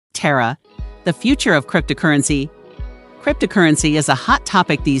Terra, the future of cryptocurrency. Cryptocurrency is a hot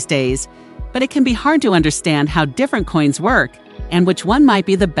topic these days, but it can be hard to understand how different coins work and which one might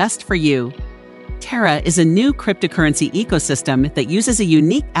be the best for you. Terra is a new cryptocurrency ecosystem that uses a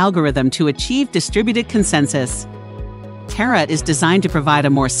unique algorithm to achieve distributed consensus. Terra is designed to provide a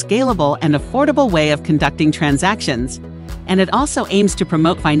more scalable and affordable way of conducting transactions, and it also aims to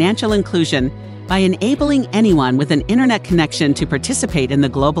promote financial inclusion by enabling anyone with an internet connection to participate in the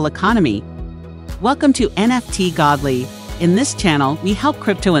global economy. Welcome to NFT Godly. In this channel, we help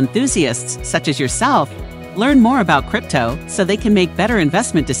crypto enthusiasts such as yourself learn more about crypto so they can make better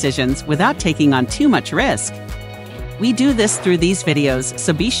investment decisions without taking on too much risk. We do this through these videos,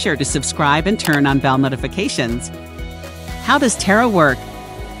 so be sure to subscribe and turn on bell notifications. How does Terra work?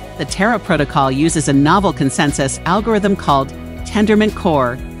 The Terra protocol uses a novel consensus algorithm called Tendermint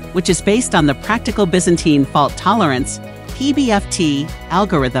Core, which is based on the practical Byzantine fault tolerance (PBFT)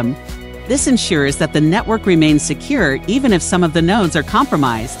 algorithm. This ensures that the network remains secure even if some of the nodes are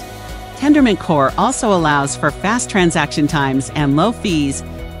compromised. Tendermint Core also allows for fast transaction times and low fees,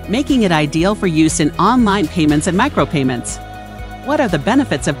 making it ideal for use in online payments and micropayments. What are the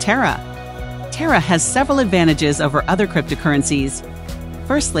benefits of Terra? Terra has several advantages over other cryptocurrencies.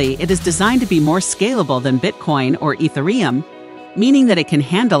 Firstly, it is designed to be more scalable than Bitcoin or Ethereum, meaning that it can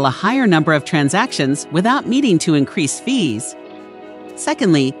handle a higher number of transactions without needing to increase fees.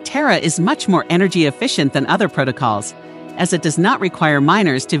 Secondly, Terra is much more energy efficient than other protocols, as it does not require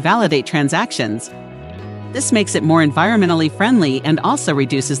miners to validate transactions. This makes it more environmentally friendly and also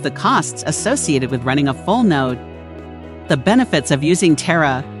reduces the costs associated with running a full node. The benefits of using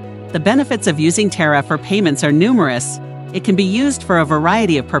Terra. The benefits of using Terra for payments are numerous. It can be used for a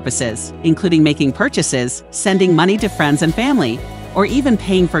variety of purposes, including making purchases, sending money to friends and family, or even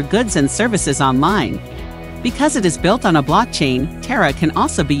paying for goods and services online. Because it is built on a blockchain, Terra can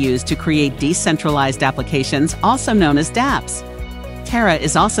also be used to create decentralized applications, also known as dApps. Terra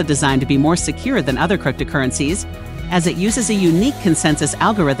is also designed to be more secure than other cryptocurrencies, as it uses a unique consensus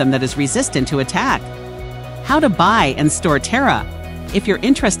algorithm that is resistant to attack. How to buy and store Terra. If you're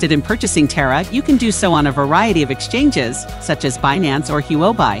interested in purchasing Terra, you can do so on a variety of exchanges, such as Binance or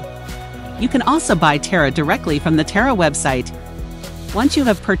Huobi. You can also buy Terra directly from the Terra website. Once you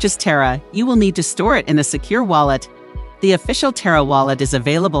have purchased Terra, you will need to store it in a secure wallet. The official Terra wallet is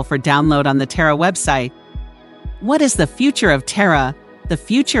available for download on the Terra website. What is the future of Terra? The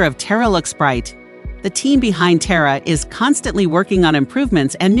future of Terra looks bright. The team behind Terra is constantly working on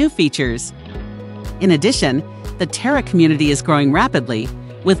improvements and new features. In addition, the Terra community is growing rapidly,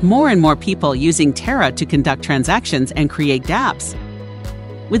 with more and more people using Terra to conduct transactions and create dApps.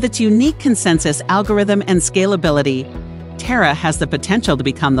 With its unique consensus algorithm and scalability, Terra has the potential to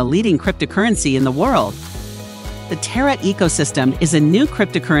become the leading cryptocurrency in the world. The Terra ecosystem is a new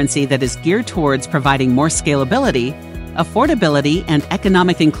cryptocurrency that is geared towards providing more scalability, affordability, and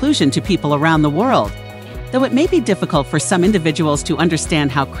economic inclusion to people around the world. Though it may be difficult for some individuals to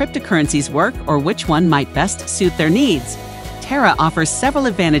understand how cryptocurrencies work or which one might best suit their needs, Terra offers several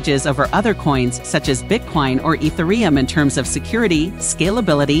advantages over other coins such as Bitcoin or Ethereum in terms of security,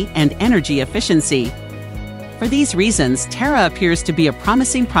 scalability, and energy efficiency. For these reasons, Terra appears to be a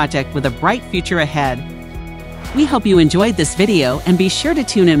promising project with a bright future ahead. We hope you enjoyed this video and be sure to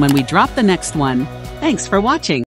tune in when we drop the next one. Thanks for watching.